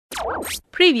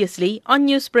Previously on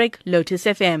Newsbreak, Lotus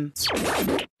FM.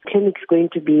 Clinic's going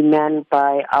to be manned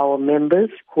by our members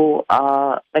who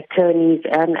are attorneys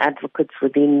and advocates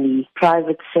within the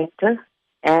private sector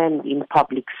and in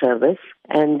public service.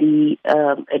 And the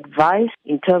advice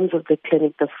in terms of the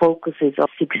clinic, the focus is on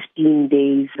 16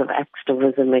 days of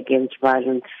activism against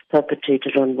violence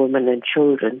perpetrated on women and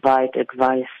children, provide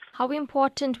advice. How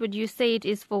important would you say it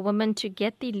is for women to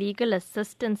get the legal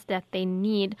assistance that they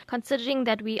need, considering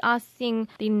that we are seeing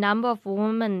the number of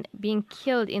women being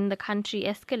killed in the country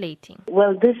escalating?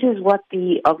 Well, this is what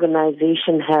the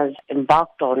organization has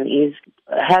embarked on, is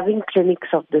having clinics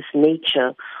of this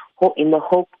nature in the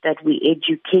hope that we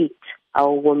educate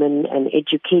our women and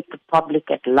educate the public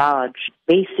at large,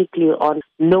 basically on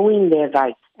knowing their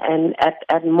rights. And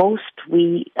at most,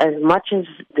 as much as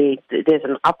there's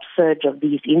an upsurge of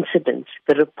these incidents,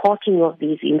 the reporting of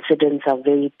these incidents are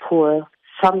very poor.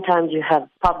 Sometimes you have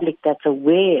public that's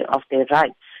aware of their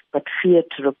rights, but fear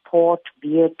to report,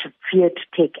 fear to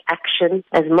take action.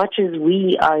 As much as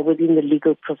we are within the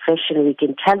legal profession, we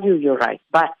can tell you your rights,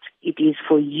 but it is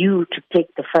for you to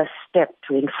take the first step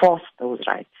to enforce those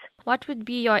rights. What would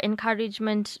be your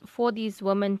encouragement for these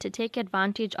women to take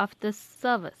advantage of this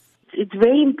service? It's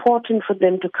very important for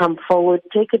them to come forward,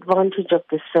 take advantage of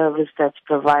the service that's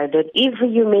provided. If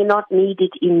you may not need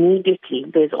it immediately,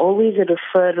 there's always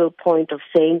a referral point of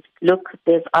saying, look,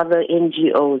 there's other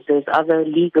NGOs, there's other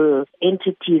legal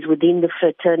entities within the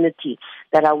fraternity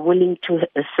that are willing to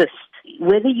assist.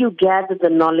 Whether you gather the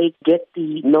knowledge, get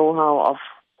the know-how of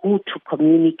who to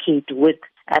communicate with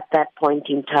at that point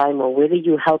in time, or whether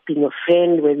you're helping a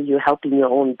friend, whether you're helping your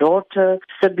own daughter,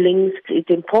 siblings, it's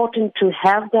important to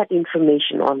have that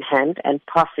information on hand and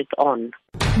pass it on.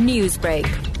 Newsbreak,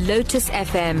 Lotus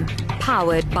FM,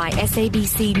 powered by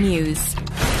SABC News.